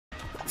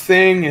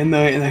thing in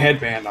the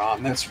headband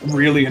on. That's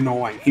really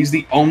annoying. He's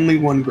the only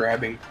one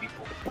grabbing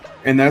people,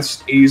 and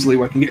that's easily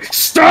what can get.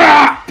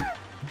 Stop!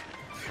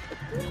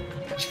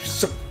 You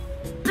so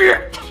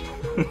bitch!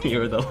 You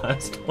were the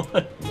last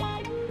one.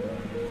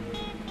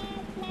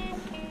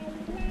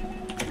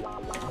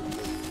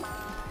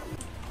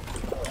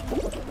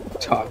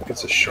 Todd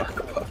gets a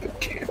shark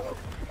puppet camp.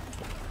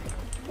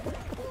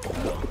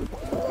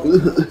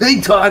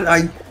 Hey Todd,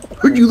 I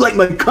heard you like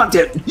my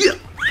content. Yeah.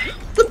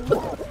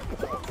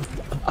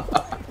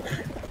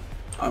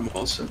 I'm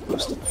also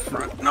close to the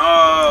front.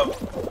 No!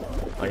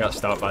 I got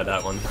stopped by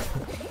that one.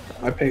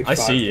 I paid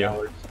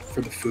 $5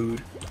 for the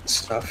food and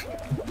stuff.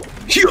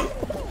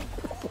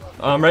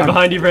 I'm right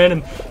behind you,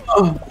 Brandon.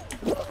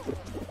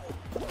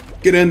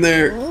 Get in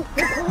there.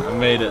 I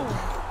made it.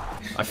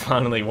 I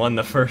finally won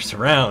the first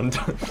round.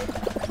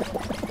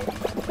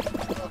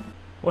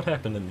 What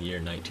happened in the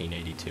year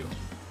 1982?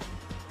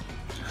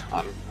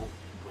 I don't know.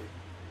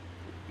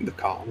 The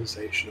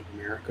colonization of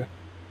America.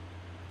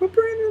 But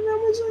Brandon, that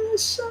was in the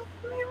South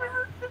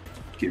America.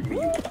 Give me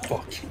you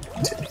fucking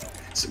tail.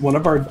 One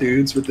of our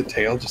dudes with the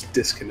tail just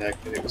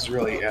disconnected. It was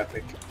really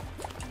epic.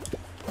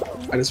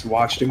 I just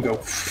watched him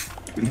go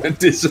and then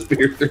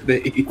disappear through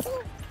the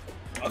ether.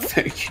 Oh,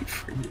 thank you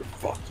for your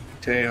fucking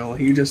tail.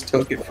 He just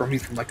took it from me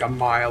from like a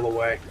mile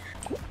away.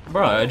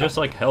 Bro, I just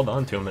like held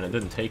on to him and it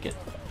didn't take it.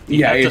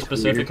 You have to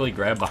specifically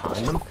grab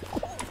behind him?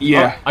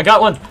 Yeah. Oh, I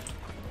got one!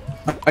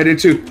 I did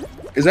too.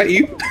 Is that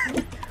you?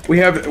 We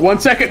have 1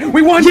 second.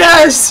 We won!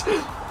 Yes!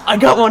 I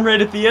got one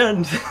right at the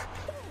end.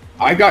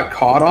 I got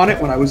caught on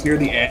it when I was near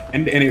the end,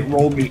 and it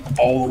rolled me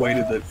all the way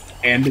to the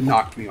end and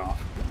knocked me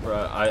off.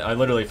 Bruh, I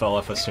literally fell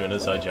off as soon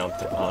as I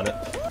jumped on it.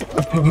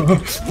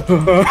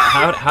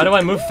 How do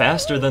I move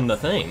faster than the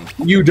thing?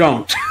 You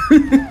don't.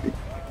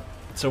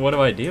 So what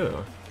do I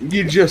do?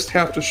 You just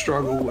have to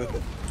struggle with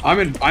it.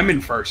 I'm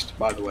in first,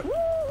 by the way.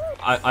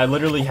 I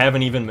literally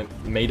haven't even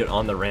made it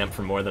on the ramp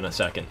for more than a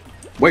second.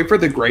 Wait for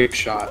the grape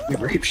shot. The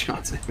grape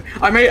shot's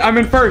I'm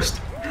in first.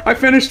 I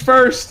finished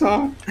first.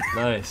 Huh?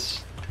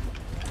 Nice.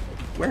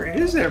 Where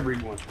is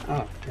everyone?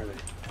 Oh, there they are.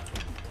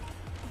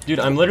 Dude,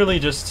 I'm literally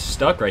just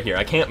stuck right here.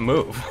 I can't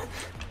move.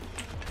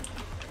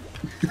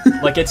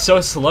 Like, it's so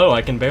slow,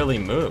 I can barely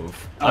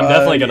move. I'm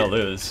definitely gonna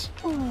lose.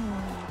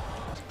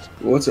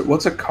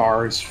 What's a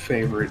car's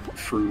favorite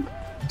fruit,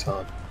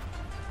 Todd?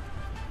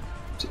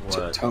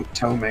 What?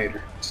 Tomato.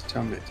 It's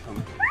tomato.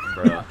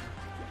 Bruh.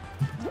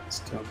 It's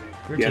tomato.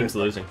 Your team's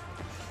losing.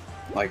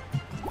 Like,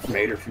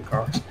 Mater from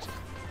Cars.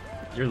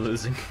 You're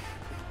losing.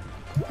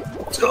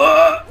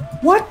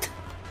 What?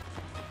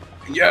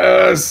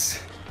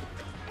 Yes!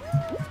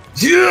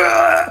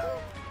 Yeah!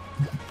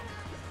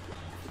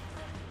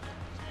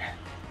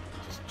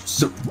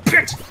 So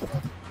bitch!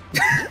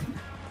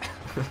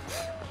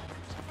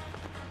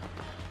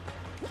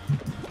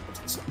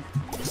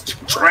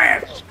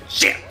 Trash!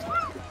 Shit!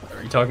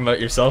 Are you talking about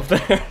yourself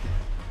there?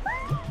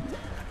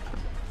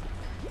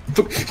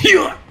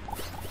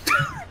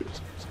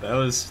 That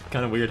was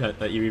kind of weird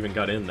that you even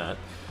got in that.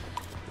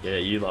 Yeah,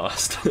 you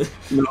lost.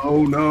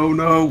 No, no,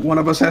 no. One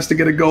of us has to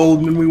get a gold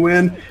and then we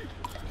win.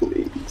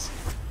 Please.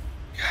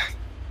 God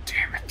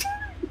damn it.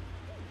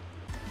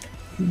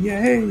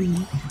 Yay.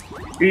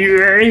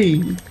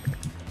 Yay.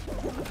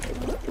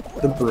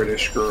 The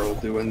British girl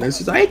doing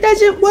this is like, it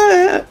doesn't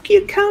work.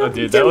 You can't. Oh,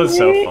 dude, that was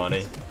so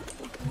funny.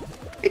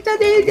 It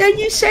doesn't.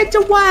 You said to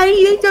wait.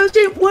 It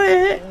doesn't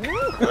work.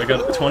 I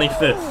got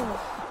 25th.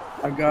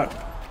 I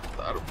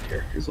don't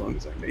care as long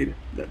as I made it.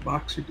 That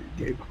boxer dude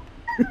gave up.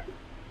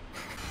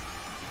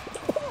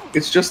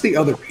 It's just the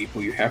other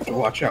people you have to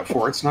watch out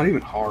for. It's not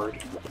even hard.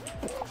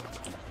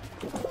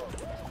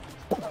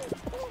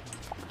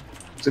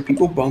 So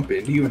people bump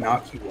into you and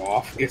knock you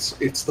off.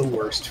 It's the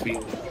worst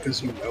feeling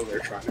because you know they're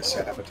trying to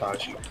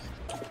sabotage you.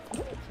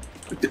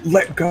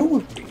 Let go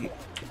of me.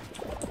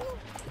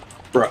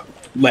 Bruh,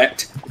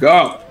 let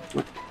go.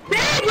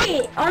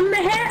 Maggie! I'm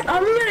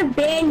gonna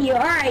ban you.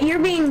 Alright, you're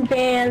being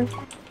banned.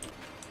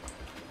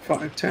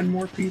 10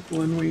 more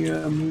people and we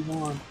move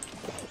on.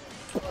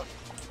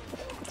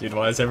 Dude,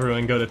 why is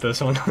everyone good at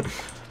this one?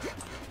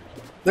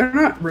 They're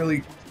not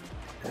really...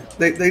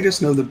 They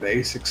just know the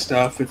basic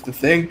stuff. If the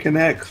thing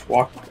connects,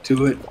 walk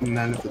to it, and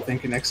then if the thing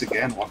connects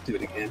again, walk to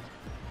it again.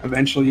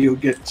 Eventually you'll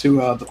get to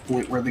the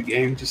point where the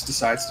game just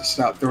decides to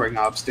stop throwing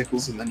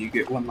obstacles, and then you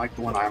get one like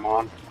the one I'm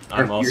on.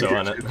 I'm also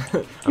on it.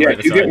 Yeah,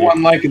 right you get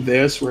one like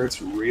this where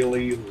it's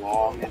really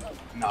long and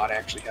not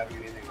actually having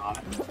anything on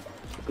it.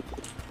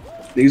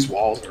 These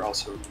walls are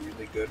also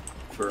really good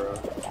for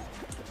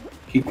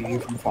keeping you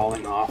from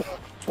falling off.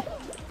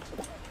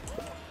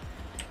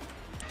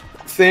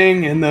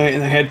 Thing in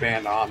the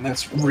headband on.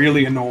 That's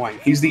really annoying.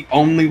 He's the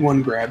only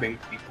one grabbing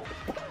people,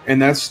 and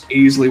that's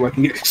easily what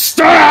can get.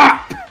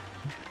 Stop! You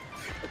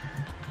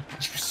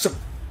so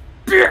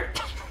bitch!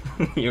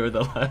 You were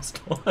the last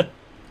one.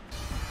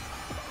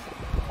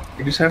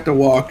 You just have to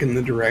walk in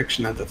the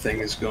direction that the thing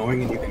is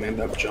going, and you can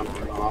end up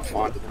jumping off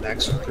onto the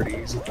next one pretty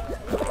easy.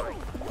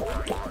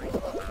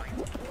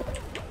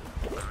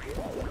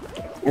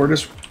 Or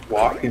just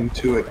walk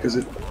into it because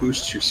it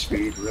boosts your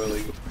speed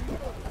really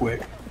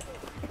quick.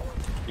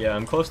 Yeah,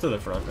 I'm close to the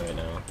front right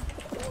now.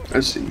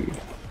 I see you.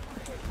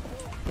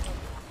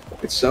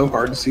 It's so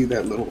hard to see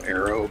that little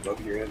arrow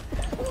above your head.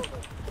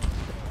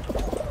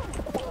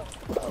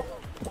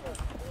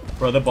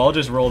 Bro, the ball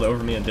just rolled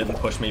over me and didn't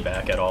push me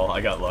back at all. I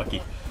got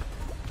lucky.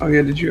 Oh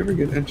yeah, did you ever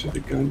get Enter the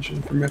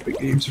Gungeon from Epic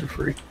Games for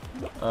free?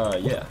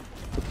 Yeah.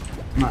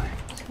 Nice.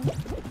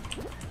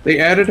 They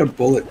added a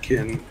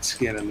Bulletkin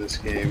skin in this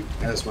game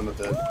as one of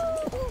the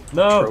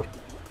trophy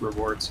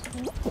rewards.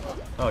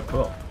 Oh,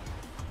 cool.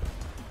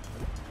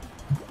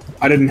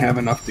 I didn't have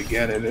enough to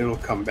get it. It'll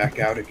come back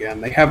out again.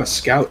 They have a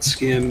Scout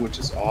skin, which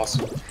is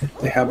awesome.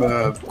 They have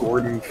a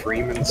Gordon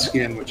Freeman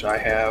skin, which I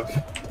have.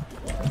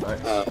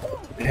 Nice.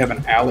 They have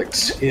an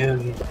Alex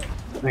skin.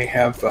 They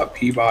have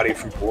Peabody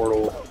from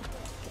Portal.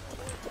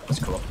 That's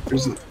cool.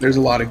 There's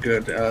a lot of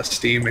good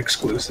Steam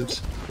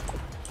exclusives.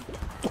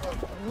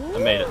 I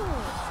made it.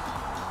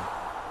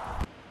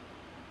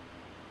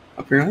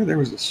 Apparently there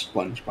was a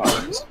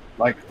SpongeBob,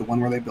 like the one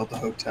where they built a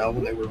hotel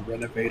when they were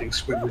renovating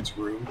Squidward's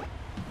room.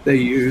 They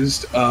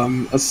used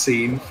a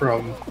scene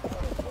from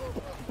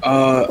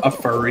a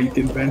furry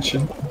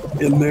convention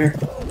in there.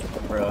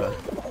 Bruh.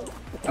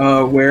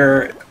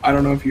 Where, I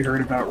don't know if you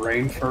heard about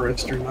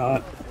Rainforest or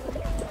not.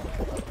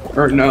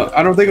 Or no,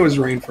 I don't think it was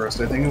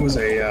Rainforest. I think it was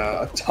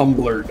a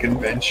Tumblr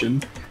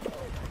convention.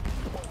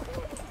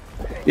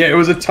 Yeah, it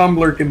was a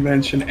Tumblr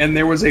convention, and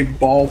there was a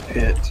ball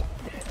pit.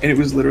 And it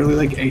was literally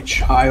like a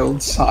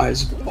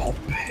child-sized ball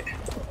pit.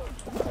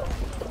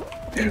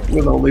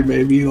 With only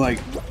maybe like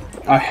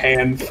a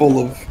handful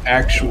of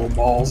actual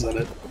balls in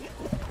it.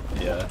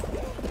 Yeah.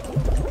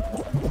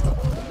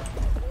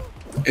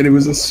 And it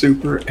was a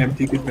super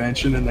empty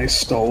convention, and they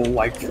stole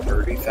like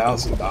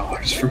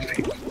 $30,000 from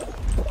people.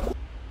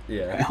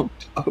 Yeah.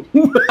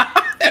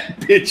 That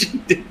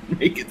bitch didn't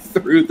make it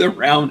through. The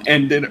round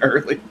ended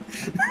early.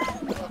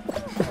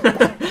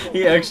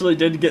 He actually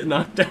did get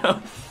knocked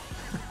out.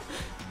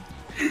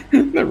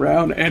 The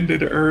round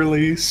ended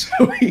early,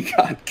 so he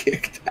got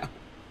kicked out.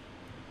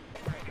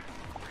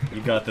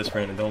 You got this,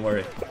 Brandon. Don't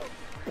worry.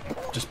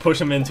 Just push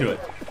him into it.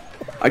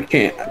 I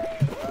can't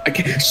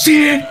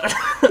see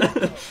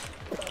it.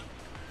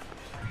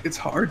 It's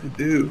hard to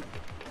do.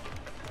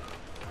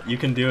 You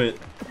can do it.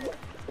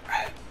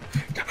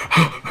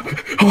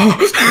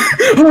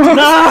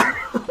 No!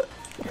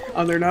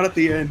 Oh, they're not at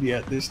the end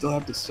yet. They still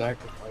have to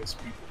sacrifice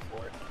people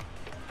for it.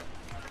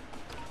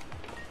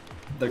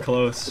 They're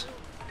close.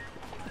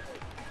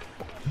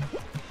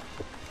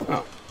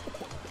 Oh.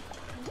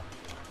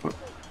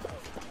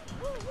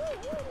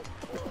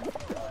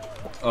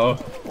 Oh.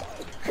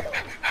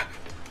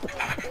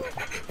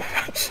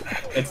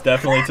 It's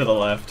definitely to the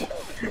left.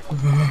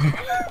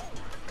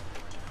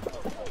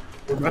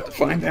 We're about to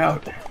find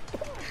out.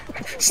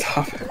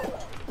 Stop.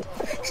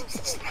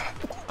 Stop.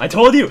 I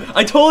told you!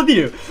 I told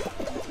you!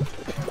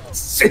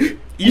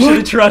 You should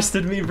have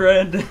trusted me,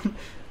 Brandon.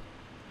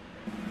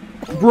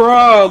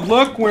 Bruh,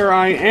 look where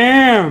I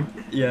am!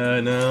 Yeah,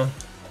 I know.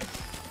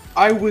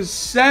 I was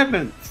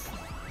 7th.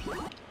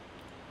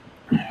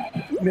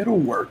 Middle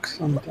works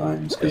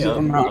sometimes. Yeah,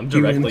 I'm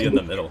directly in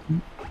the middle.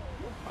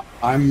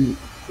 I'm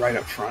right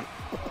up front.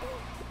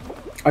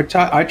 I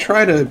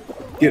try to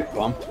get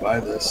bumped by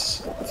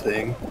this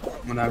thing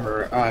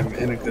whenever I'm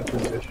in a good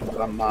position,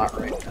 but I'm not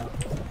right now.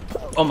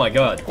 Oh my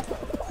god.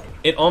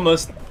 It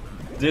almost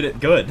did it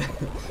good.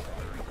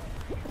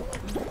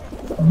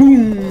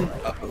 Boom!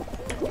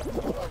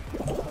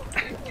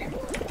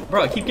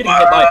 Bro, I keep getting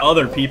hit by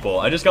other people.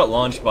 I just got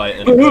launched by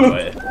it in a good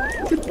way.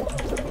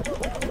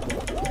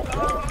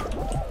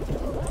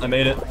 I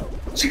made it.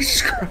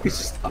 Jesus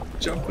Christ, stop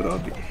jumping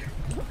on me.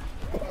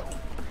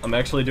 I'm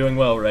actually doing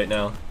well right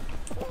now.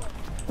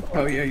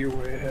 Oh yeah, you're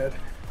way ahead.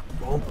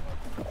 Boom.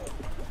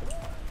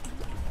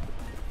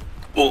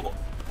 Oh.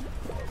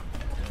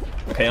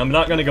 Okay, I'm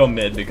not gonna go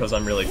mid because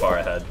I'm really far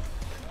ahead.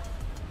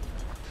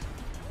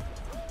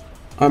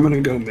 I'm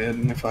gonna go mid,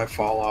 and if I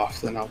fall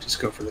off, then I'll just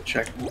go for the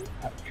checkpoint.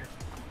 I don't care.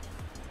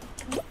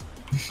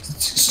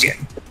 Shit!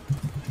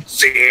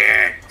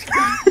 Shit!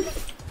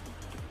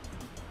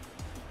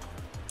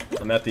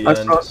 I'm at the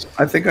end.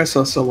 I think I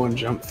saw someone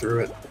jump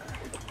through it.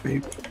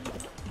 Maybe.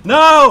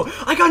 No!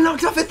 I got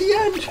knocked off at the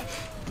end!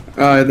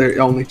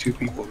 Only 2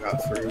 people got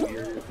through.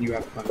 You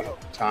have plenty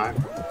of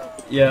time.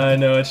 Yeah, I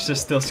know. It's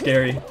just still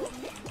scary.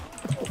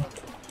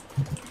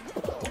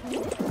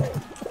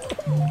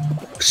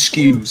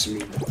 Excuse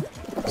me.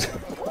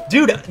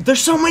 Dude,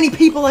 there's so many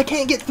people I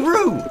can't get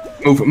through!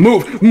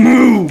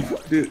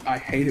 Move! Dude, I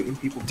hate it when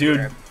people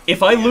grab.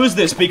 If I lose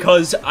this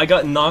because I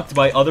got knocked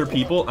by other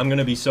people, I'm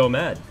gonna be so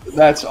mad.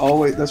 That's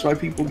why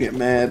people get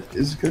mad,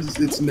 is because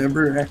it's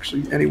never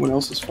actually anyone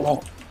else's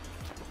fault.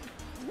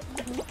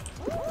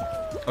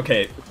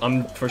 Okay,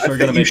 I'm for sure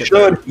gonna make it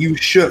there. You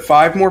should.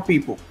 5 more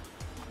people.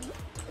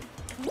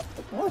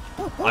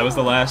 I was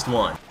the last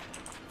one.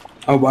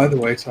 Oh, by the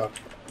way, Tuck,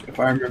 if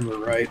I remember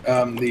right,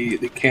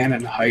 the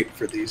cannon height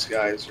for these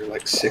guys are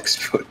like 6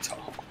 foot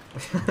tall.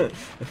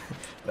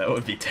 That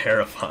would be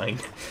terrifying.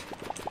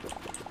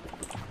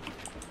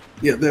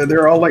 Yeah,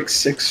 they're all like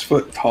 6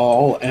 foot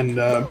tall, and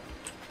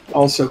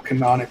also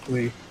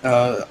canonically,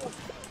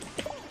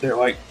 they're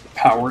like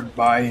powered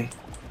by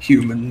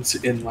humans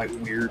in like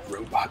weird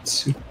robot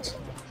suits.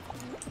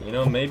 You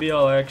know, maybe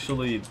I'll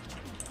actually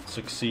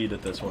succeed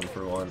at this one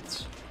for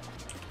once.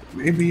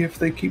 Maybe if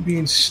they keep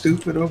being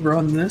stupid over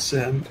on this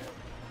end.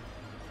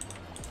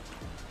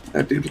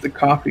 That dude with the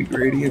copy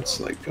gradient's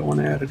like going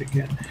at it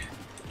again.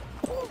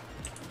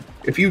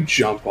 If you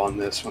jump on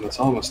this one, it's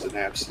almost an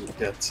absolute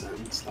death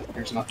sentence. Like,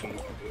 there's nothing you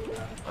can do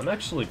about it. I'm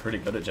actually pretty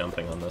good at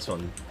jumping on this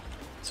one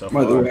so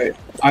far. By the way,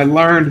 I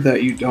learned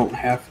that you don't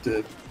have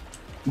to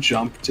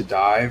jump to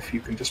dive.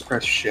 You can just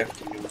press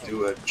shift and you'll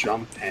do a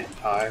jump and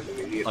dive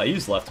immediately. I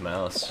use left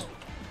mouse.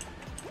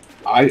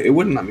 It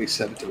wouldn't let me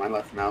set it to my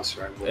left mouse,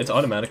 or I would. It's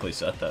automatically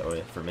set that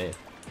way for me.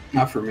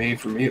 Not for me.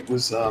 For me, it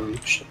was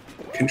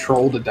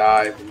control to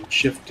dive and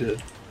shift to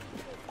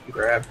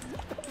grab.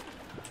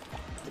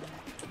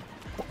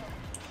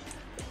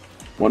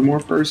 One more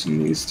person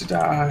needs to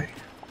die.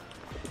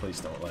 Please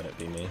don't let it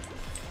be me.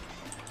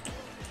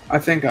 I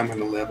think I'm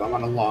gonna live. I'm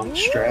on a long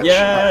stretch.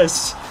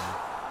 Yes!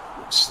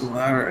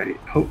 Alright,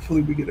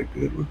 hopefully we get a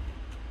good one.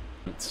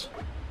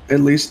 At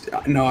least,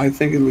 no, I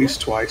think at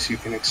least twice you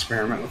can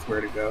experiment with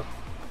where to go.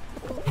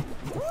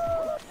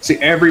 See,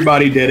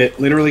 everybody did it.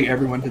 Literally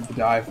everyone did the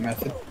dive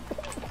method.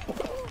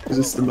 Because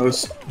it's the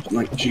most,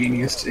 like,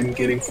 genius in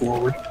getting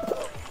forward.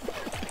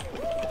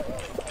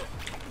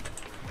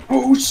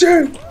 Oh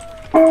shit!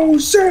 Oh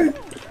shit!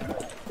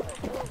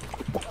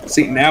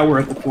 See, now we're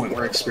at the point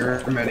where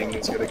experimenting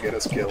is gonna get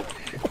us killed.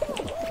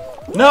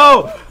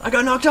 No! I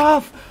got knocked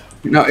off!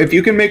 Now, if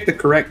you can make the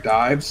correct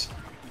dives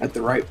at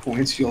the right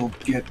points, you'll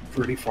get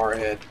pretty far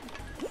ahead.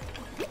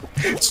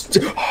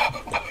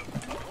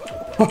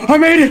 I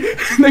made it!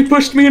 They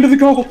pushed me into the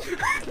goal!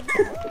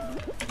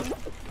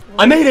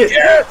 I made it!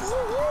 Yes!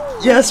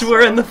 Yes,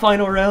 we're in the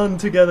final round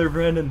together,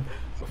 Brandon.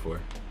 Before.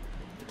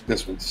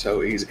 This one's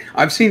so easy.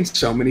 I've seen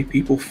so many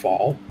people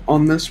fall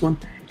on this one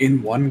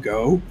in one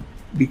go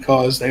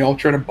because they all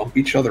try to bump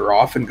each other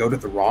off and go to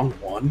the wrong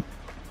one.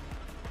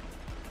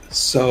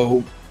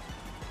 So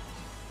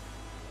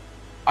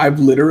I've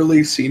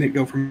literally seen it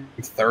go from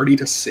 30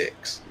 to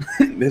 6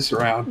 in this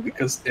round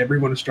because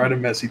everyone is trying to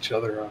mess each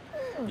other up.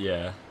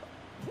 Yeah.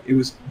 It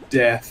was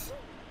death.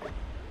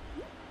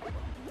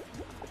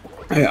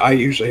 I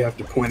usually have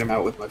to point them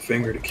out with my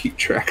finger to keep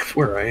track of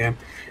where I am.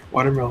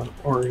 Watermelon,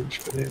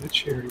 orange, banana,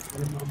 cherry,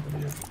 watermelon,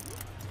 banana.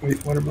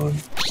 Wait, watermelon.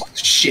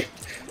 Shit!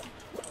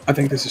 I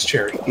think this is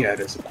cherry. Yeah, it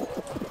is.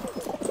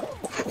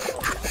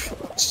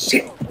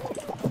 Shit!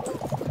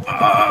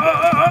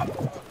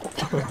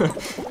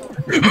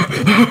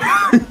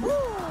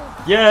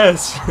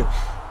 Yes!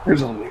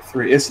 There's only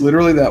 3. It's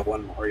literally that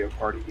one Mario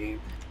Party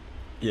game.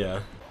 Yeah.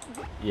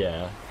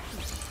 Yeah.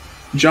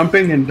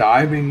 Jumping and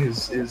diving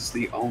is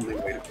the only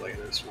way to play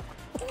this one.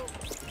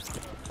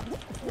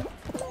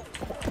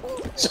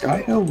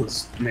 Skyhill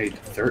was made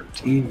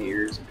 13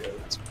 years ago.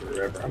 That's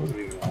forever. I wasn't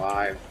even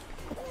alive.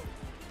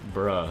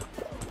 Bruh.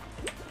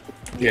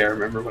 Yeah, I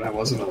remember when I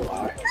wasn't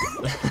alive.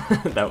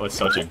 That was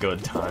such a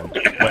good time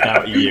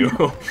without you.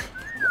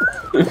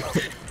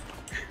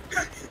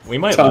 We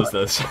might Todd, lose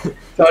this.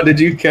 Todd, did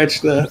you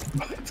catch that?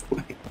 By the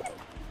way?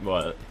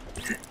 What?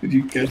 Did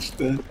you catch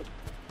that?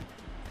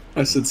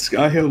 I said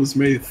Skyhill was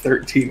made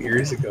 13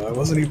 years ago. I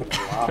wasn't even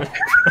alive.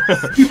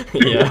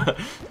 Yeah.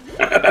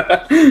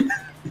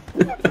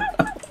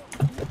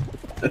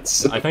 That's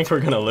so I think we're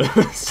gonna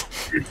lose.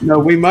 No,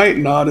 we might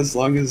not as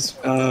long as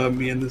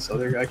me and this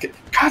other guy can.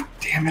 God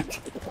damn it!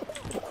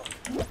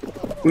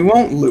 We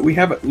won't. We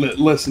haven't.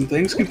 Listen,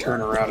 things can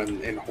turn around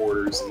in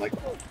hoarders in like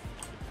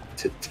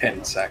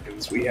 10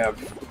 seconds. We have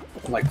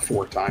like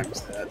 4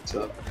 times that.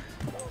 So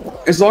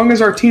as long as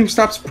our team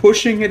stops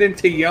pushing it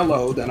into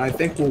yellow, then I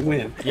think we'll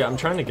win. Yeah, I'm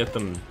trying to get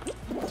them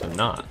to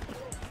not.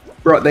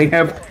 Bro, they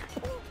have.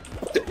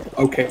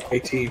 Okay,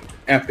 team,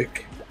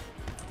 epic.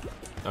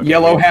 Okay,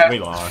 Yellow we has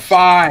lost.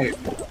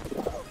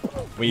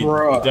 5. We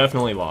Bruh.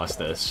 definitely lost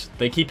this.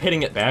 They keep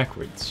hitting it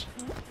backwards.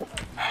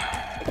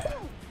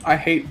 I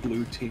hate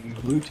blue team.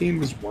 Blue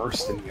team is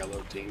worse than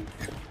yellow team.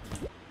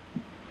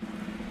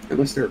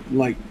 Unless they're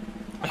like.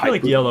 I feel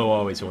like yellow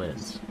always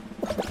wins.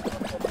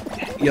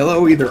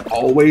 Yellow either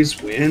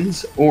always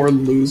wins or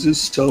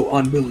loses so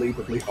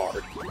unbelievably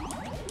hard.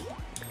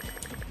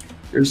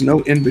 There's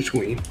no in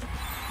between.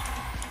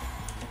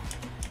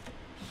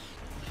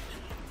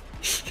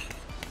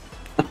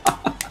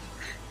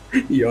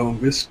 Yo,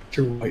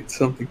 Mr. White,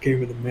 something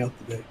came in the mail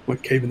today.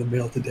 What came in the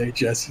mail today,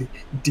 Jesse?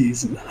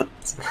 D's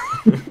nuts.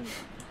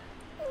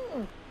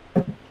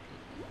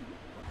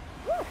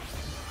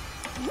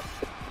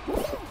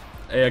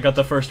 Hey, I got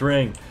the first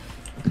ring.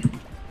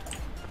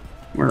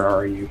 Where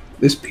are you?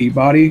 This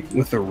Peabody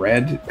with the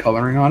red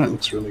coloring on it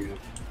looks really good.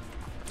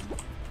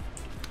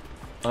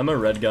 I'm a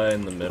red guy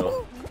in the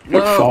middle.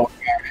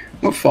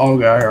 What fall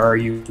guy are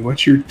you?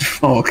 What's your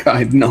fall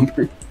guy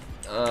number?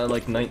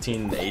 Like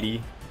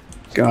 1980.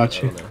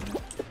 Gotcha.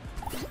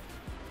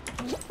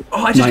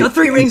 Oh, I just got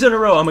 3 rings in a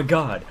row. I'm a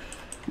god.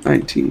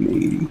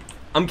 1980.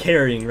 I'm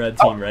carrying red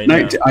team right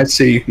now. I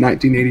see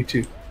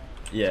 1982.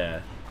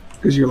 Yeah.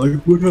 Because you're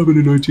like, what happened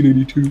in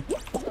 1982?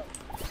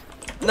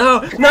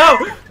 No, no!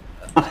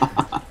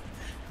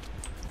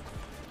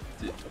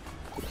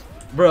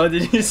 Bro,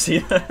 did you see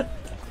that?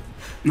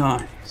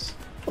 Nice.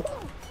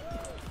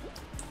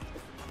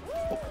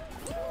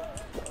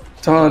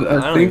 Todd,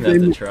 I don't think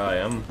even have to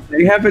try.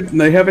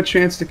 they have a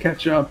chance to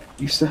catch up.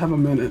 You still have a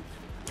minute.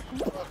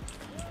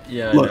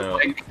 Yeah, Look, I know.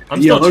 like,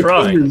 I'm still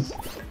trying.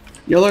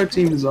 Yellow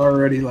team is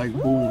already like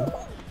boom.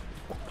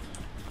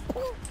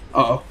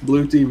 Uh-oh,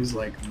 blue team is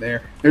like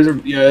there.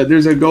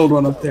 There's a gold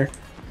one up there.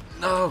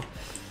 No.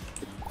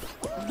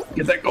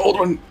 Get that gold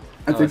one.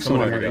 I think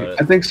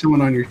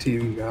someone on your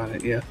team got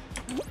it. Yeah.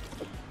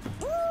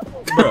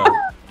 Bro,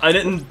 I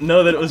didn't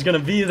know that it was gonna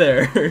be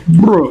there.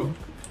 Bro.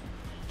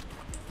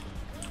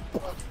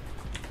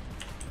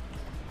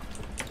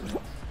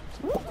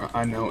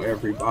 I know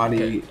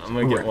everybody. Okay, I'm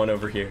gonna get one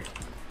over here.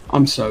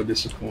 I'm so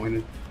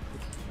disappointed.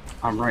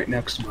 I'm right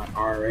next to my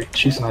RA.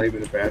 She's not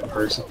even a bad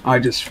person. I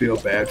just feel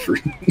bad for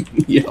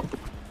Yellow.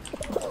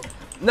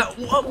 No,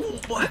 what?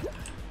 What?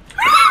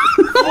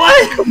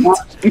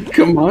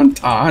 Come on,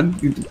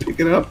 Todd. You can pick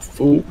it up,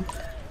 fool.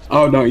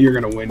 Oh no, you're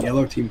gonna win.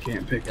 Yellow team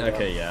can't pick it up.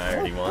 Okay, yeah, I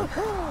already won.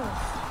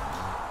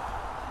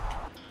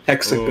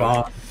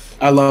 Hexagon. Ooh.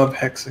 I love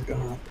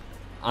Hexagon.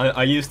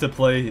 I used to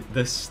play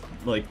this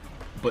like,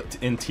 but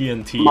in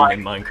TNT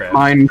in Minecraft.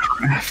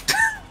 Minecraft.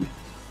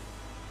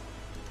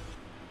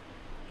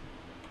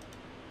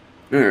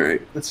 All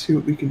right, let's see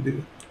what we can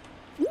do.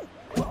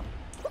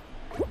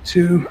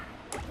 2,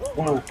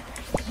 1.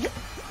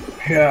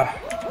 Yeah.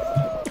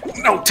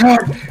 No,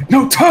 Todd!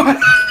 No, Todd!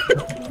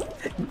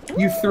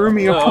 You threw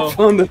me off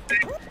on the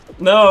thing.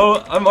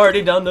 No, I'm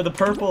already down to the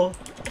purple.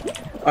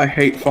 I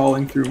hate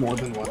falling through more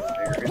than one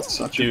layer. It's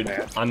such a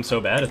bad. I'm so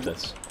bad at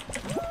this.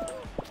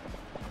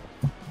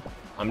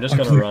 I'm just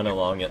gonna run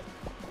along it.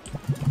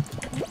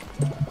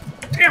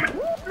 Damn it!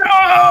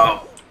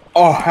 No!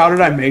 Oh, how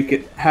did I make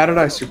it? How did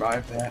I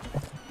survive that?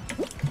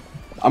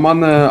 I'm on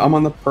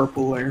the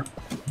purple layer.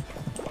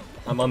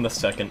 I'm on the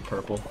second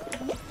purple.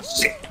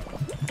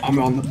 I'm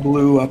on the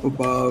blue up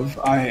above.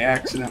 I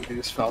accidentally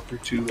just fell through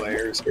 2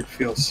 layers. It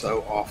feels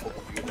so awful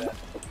to do that.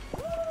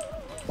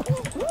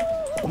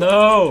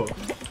 No!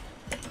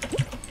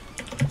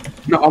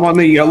 No, I'm on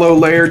the yellow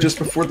layer just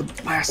before the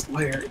last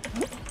layer.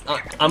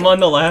 I'm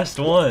on the last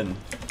one.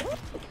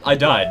 I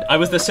died. I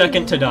was the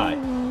second to die.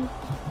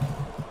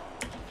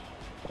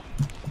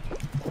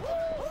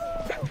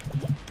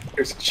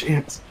 There's a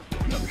chance.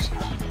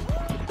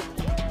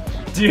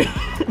 Dude.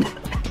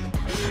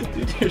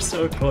 Dude, you're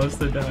so close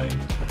to dying.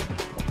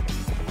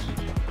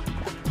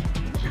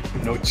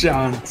 No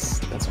chance.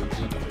 That's what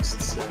he used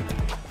to say.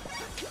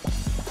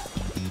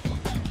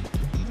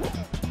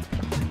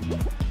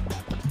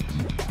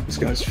 This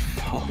guy's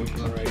falling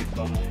right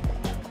behind.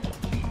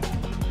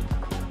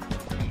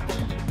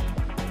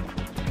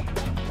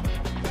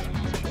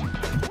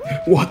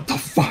 What the